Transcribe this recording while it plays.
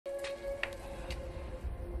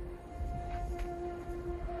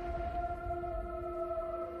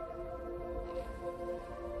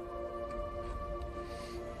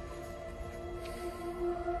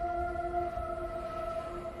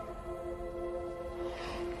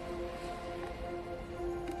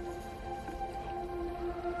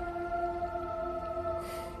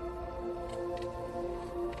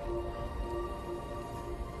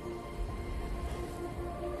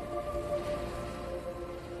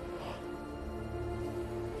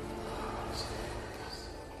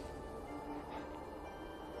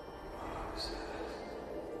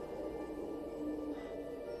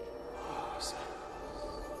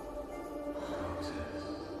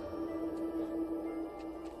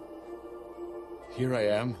Here I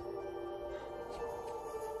am.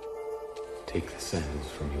 Take the sandals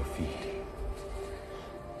from your feet.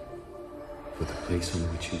 For the place on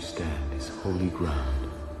which you stand is holy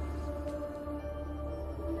ground.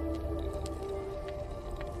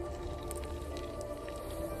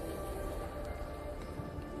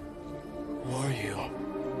 Who are you?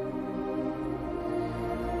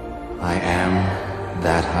 I am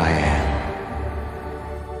that I am.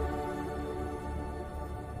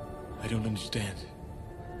 I don't understand.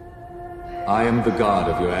 I am the God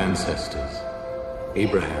of your ancestors,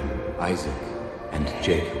 Abraham, Isaac, and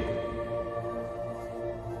Jacob.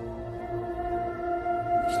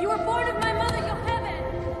 You were born of my mother,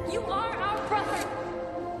 Yocheved. You are our brother.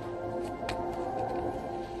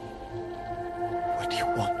 What do you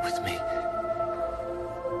want with me?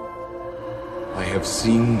 I have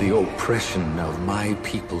seen the oppression of my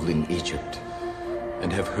people in Egypt,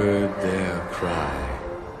 and have heard their cry.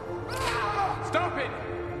 Stop it!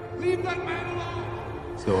 Leave that man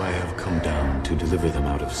alone! So I have come down to deliver them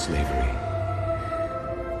out of slavery,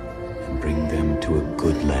 and bring them to a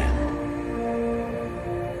good land.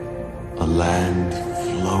 A land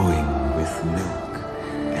flowing with milk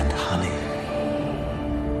and honey.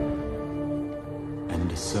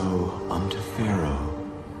 And so unto Pharaoh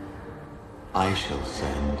I shall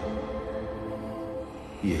send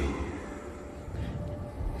you.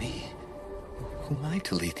 Me? Who am I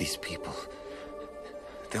to lead these people?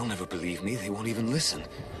 They'll never believe me. They won't even listen.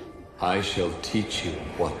 I shall teach you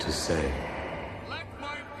what to say. Let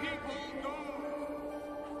my people go!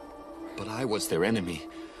 But I was their enemy.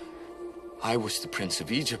 I was the prince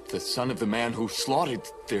of Egypt, the son of the man who slaughtered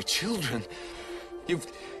their children.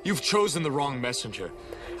 You've chosen the wrong messenger.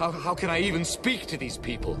 How can I even speak to these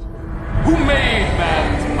people? Who made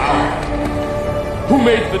man's mouth? Who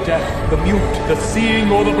made the deaf, the mute, the seeing,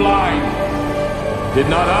 or the blind? Did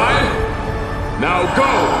not I? Now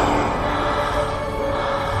go!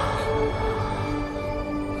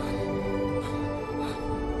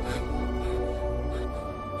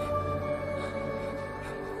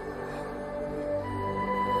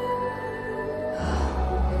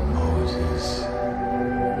 Moses,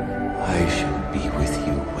 I shall be with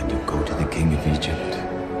you when you go to the king of Egypt.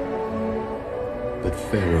 But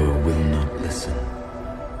Pharaoh will not listen.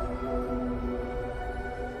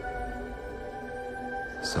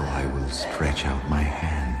 So I will stretch out my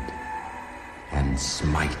hand and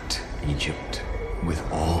smite Egypt with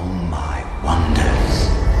all my wonders.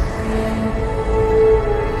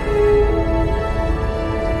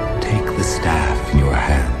 Take the staff